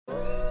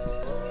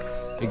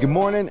Hey, good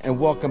morning and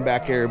welcome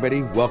back,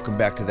 everybody. Welcome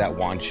back to That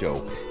Juan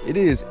Show. It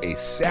is a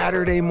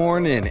Saturday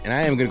morning and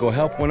I am gonna go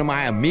help one of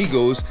my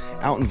amigos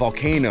out in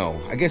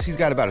Volcano. I guess he's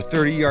got about a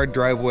 30-yard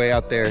driveway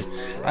out there.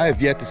 I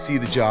have yet to see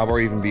the job or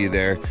even be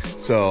there.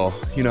 So,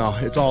 you know,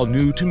 it's all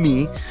new to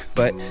me,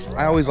 but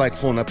I always like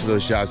pulling up to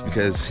those jobs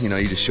because, you know,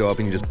 you just show up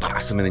and you just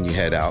boss them and then you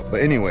head out.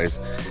 But anyways,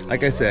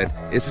 like I said,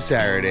 it's a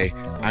Saturday.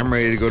 I'm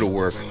ready to go to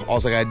work. All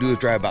I gotta do is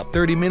drive about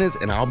 30 minutes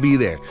and I'll be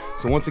there.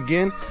 So once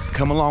again,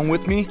 come along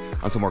with me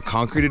on some more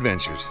concrete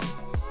adventures.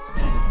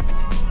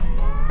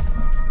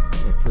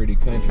 A pretty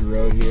country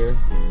road here.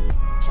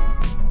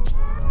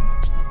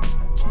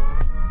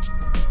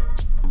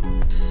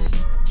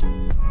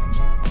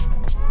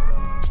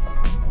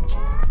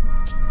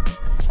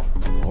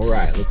 All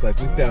right, looks like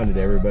we found it,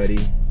 everybody.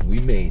 We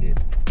made it.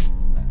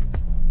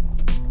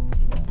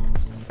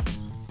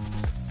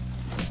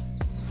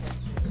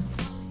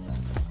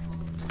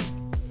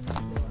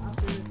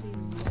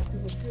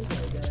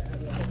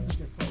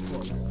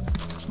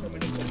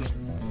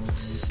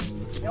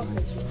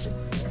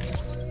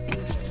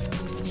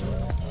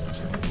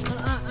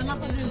 I'm not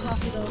gonna drink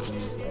coffee though.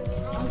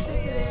 I'm sick of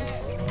this.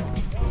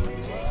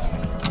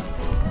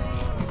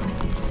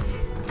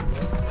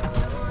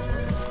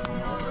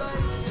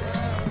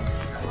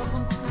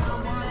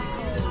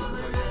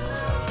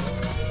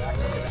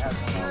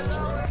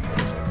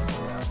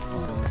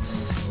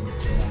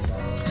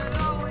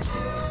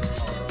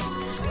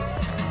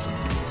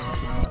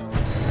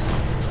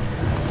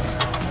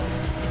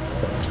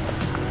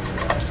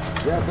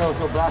 Ya veo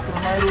que o braço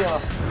na maioria,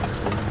 ó.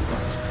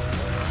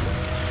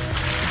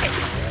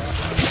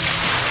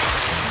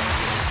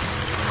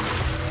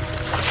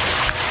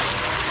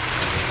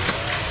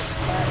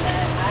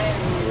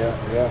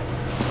 Yeah.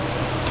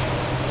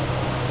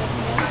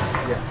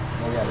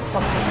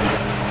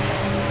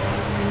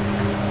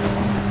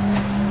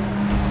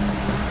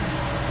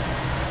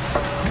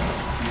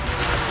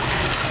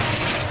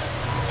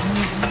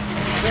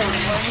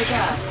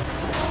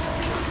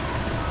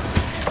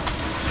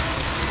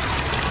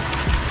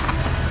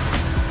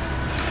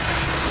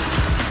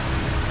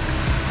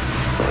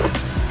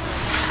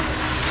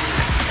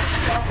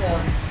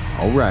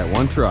 All right,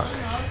 one truck.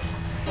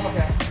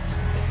 Okay.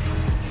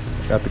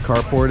 Got the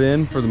carport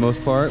in for the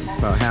most part,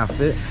 about half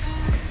of it.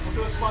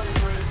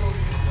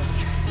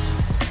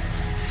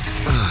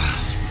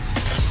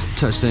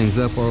 Touch things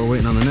up while we're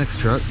waiting on the next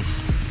truck.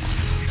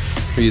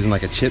 We're using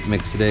like a chip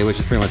mix today, which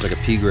is pretty much like a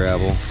pea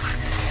gravel.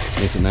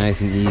 Makes it nice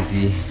and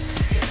easy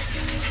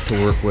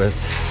to work with.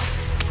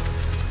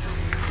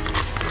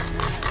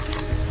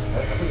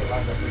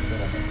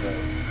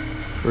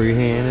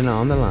 Freehanding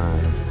on the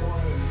line.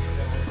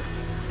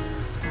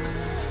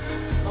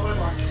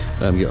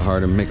 Let them get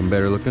harder and make them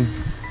better looking.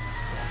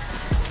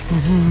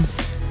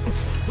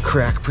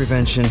 Crack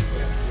prevention.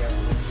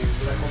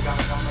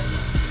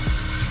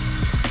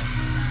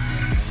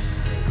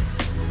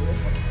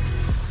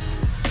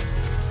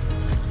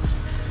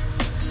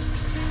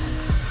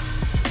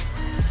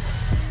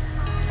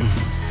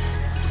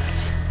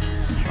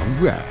 All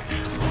right.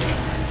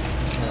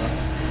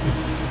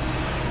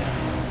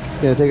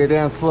 Just gonna take her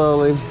down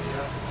slowly.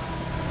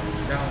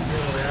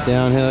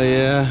 Downhill,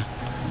 yeah.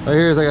 Right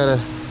here's I got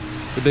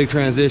the big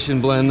transition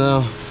blend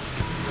though.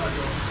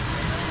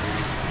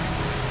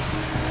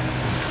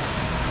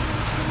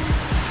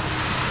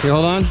 Okay,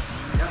 hold on.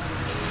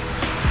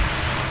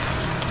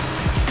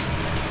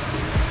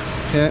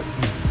 Okay.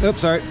 Oops,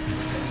 sorry.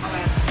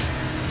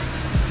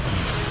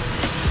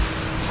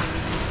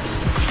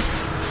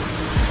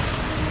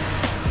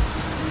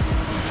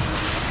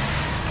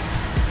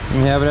 Let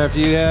me have it after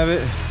you have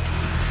it.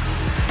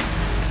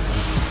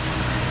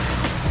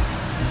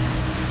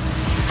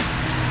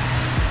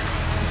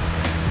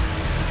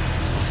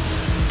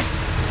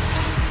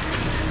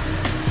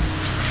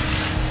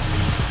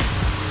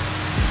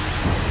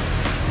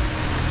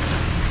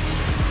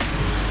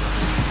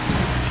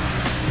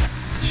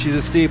 She's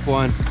a steep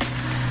one.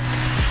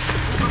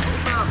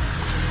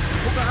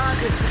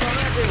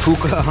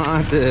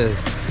 Pocahontas.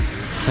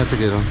 That's a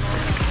good one.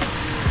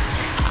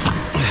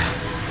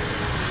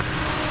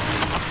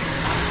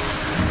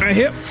 Right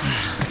here.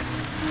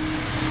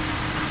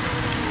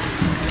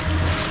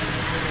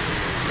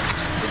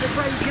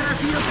 Can I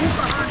see the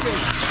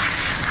Pocahontas?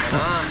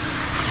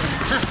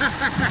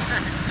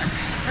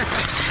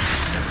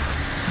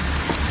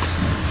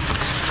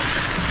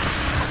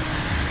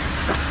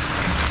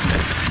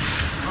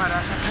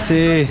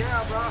 See.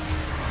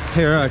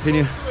 Here, can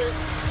you?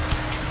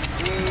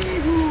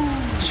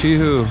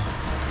 Chee-hoo.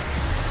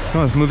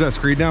 Come on, move that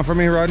screed down for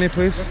me, Rodney,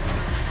 please.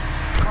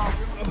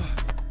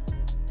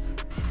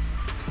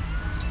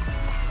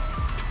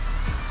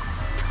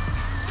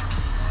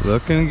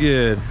 Looking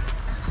good.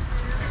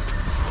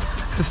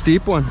 It's a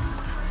steep one. A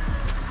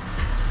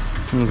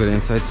little bit of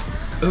insides.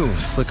 Oh,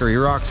 slickery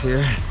rocks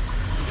here.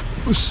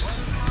 Oosh.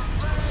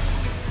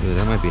 Ooh,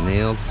 that might be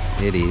nailed.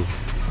 It is.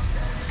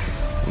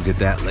 We'll get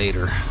that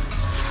later.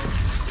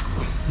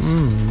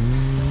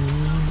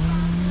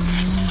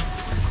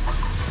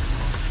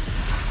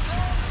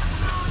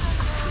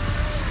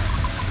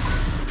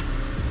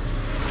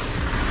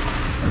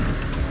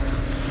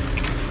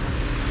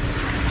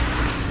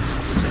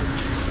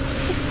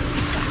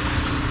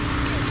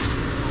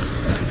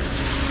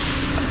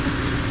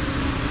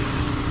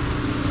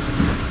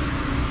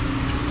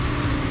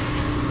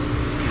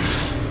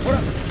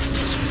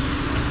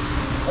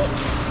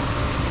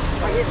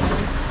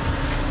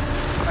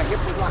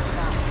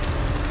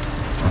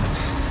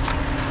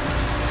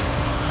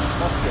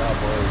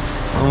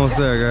 Almost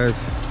there, guys.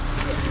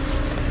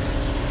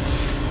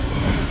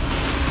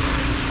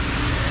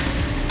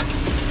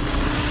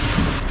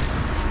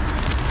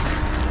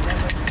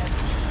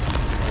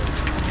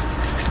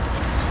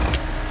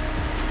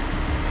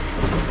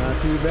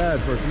 Not too bad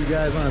for a few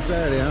guys on a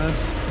Saturday, huh?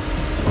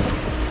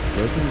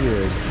 Looking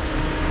good.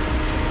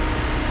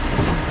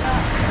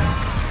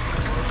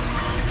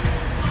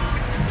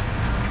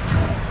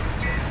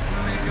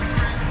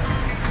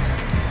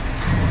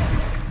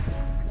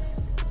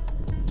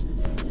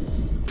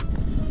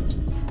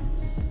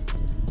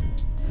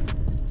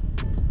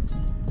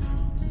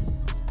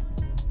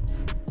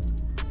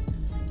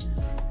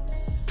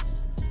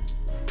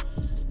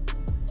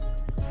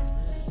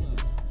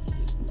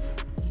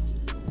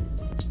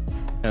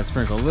 Gotta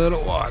sprinkle a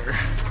little water.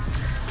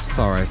 It's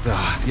all right though,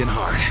 it's getting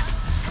hard.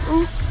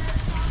 Ooh.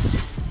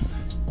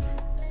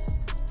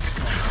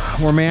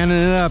 We're manning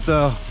it up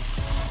though.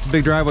 It's a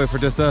big driveway for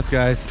just us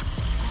guys.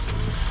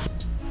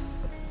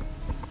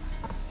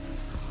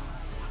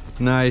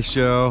 Nice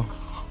show.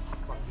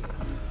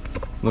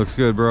 Looks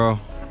good, bro.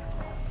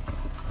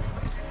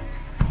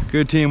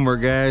 Good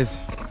teamwork, guys.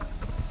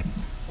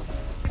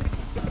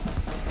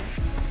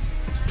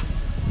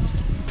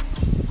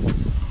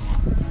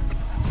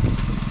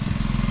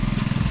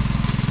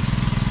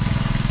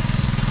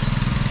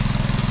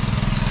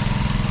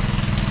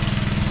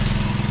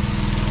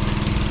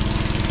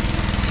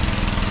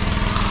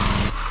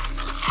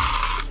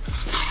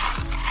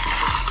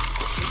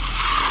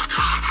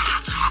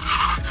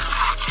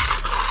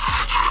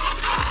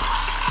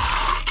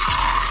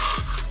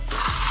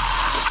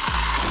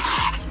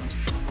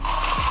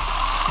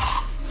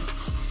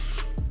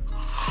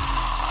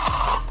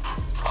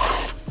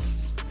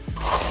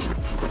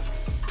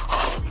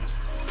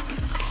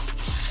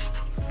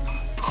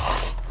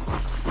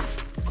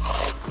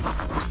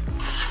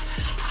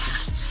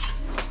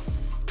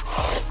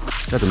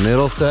 Got the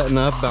middle setting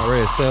up, about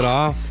ready to set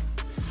off.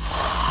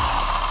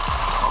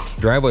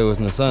 Driveway was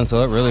in the sun,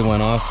 so it really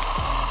went off.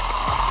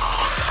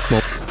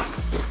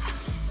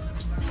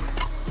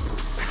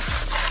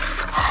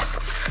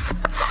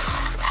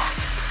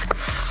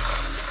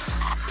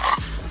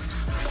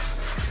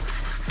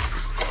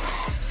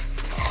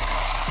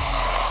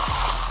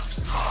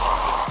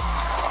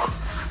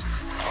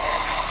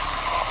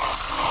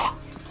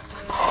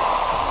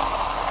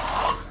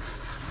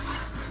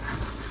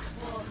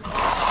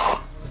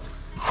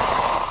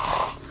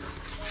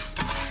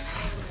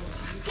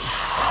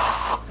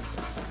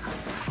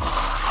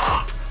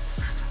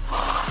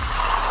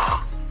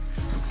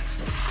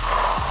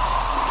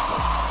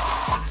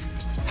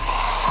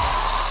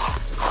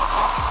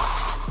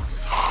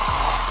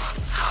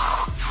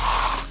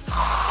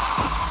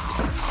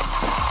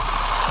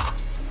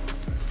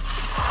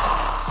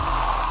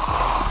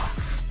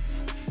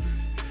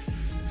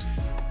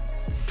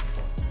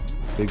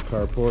 Big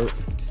carport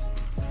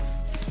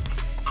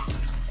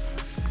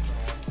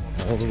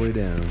all the way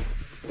down.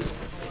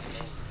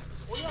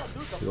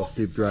 Real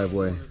steep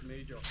driveway.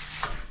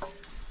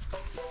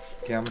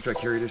 Okay, I'm gonna try to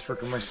carry this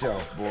fucker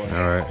myself, boy.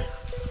 All right.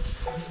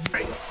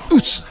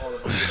 Oops.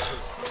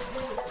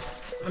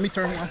 Let me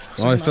turn on.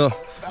 Well,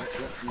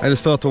 I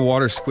just felt the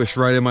water squish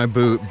right in my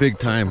boot, big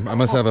time. I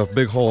must have a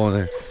big hole in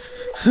there.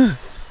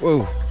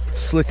 Whoa, it's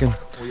slicking.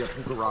 Oh yeah,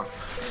 think of rocks.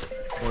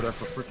 Oh, that's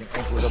the freaking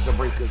anklet of the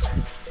breakers.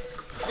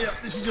 Yeah,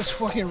 this is just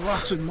fucking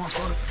rocks with moss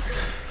on it.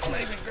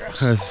 Not even grass.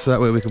 So that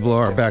way we can blow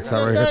our backs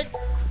out right here.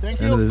 Thank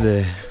End of you. the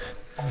day.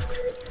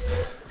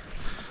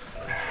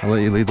 I'll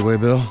let you lead the way,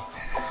 Bill.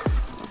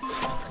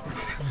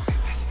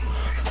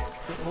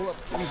 Hold up,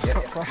 let me get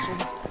across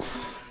over.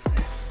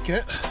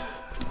 Get.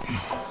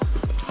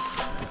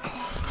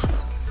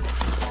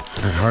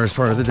 The hardest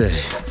part of the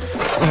day.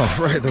 Oh,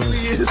 right there.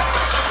 He is.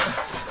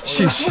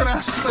 Sheesh.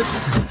 That's what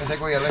I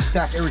think, oh yeah, let's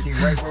stack everything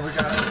right where we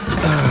got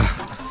it.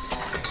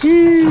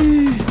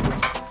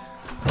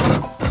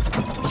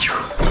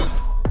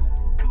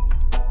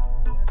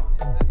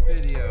 This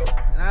video,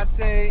 and I'd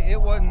say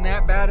it wasn't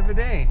that bad of a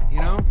day, you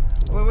know?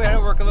 We had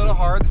to work a little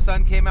hard. The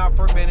sun came out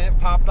for a minute,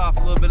 popped off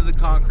a little bit of the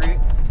concrete.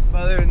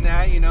 But other than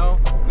that, you know,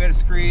 we had a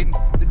screed.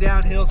 The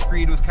downhill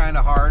screed was kind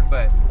of hard,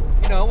 but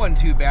you know, it wasn't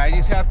too bad. You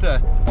just have to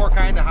pour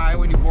kind of high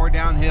when you pour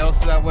downhill,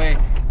 so that way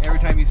every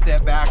time you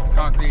step back, the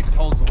concrete just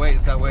holds the weight,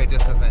 so that way it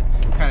just doesn't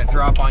kind of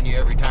drop on you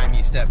every time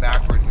you step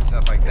backwards and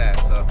stuff like that.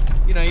 So,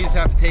 you know, you just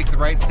have to take the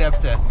right steps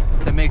to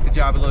make the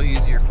job a little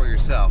easier for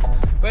yourself.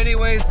 But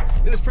anyways,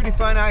 it was pretty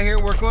fun out here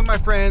working with my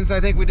friends. I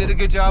think we did a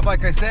good job,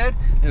 like I said.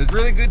 It was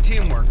really good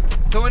teamwork.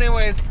 So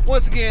anyways,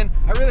 once again,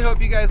 I really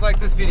hope you guys like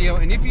this video,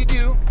 and if you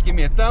do, give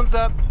me a thumbs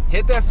up,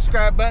 hit that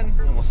subscribe button,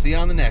 and we'll see you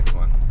on the next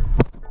one.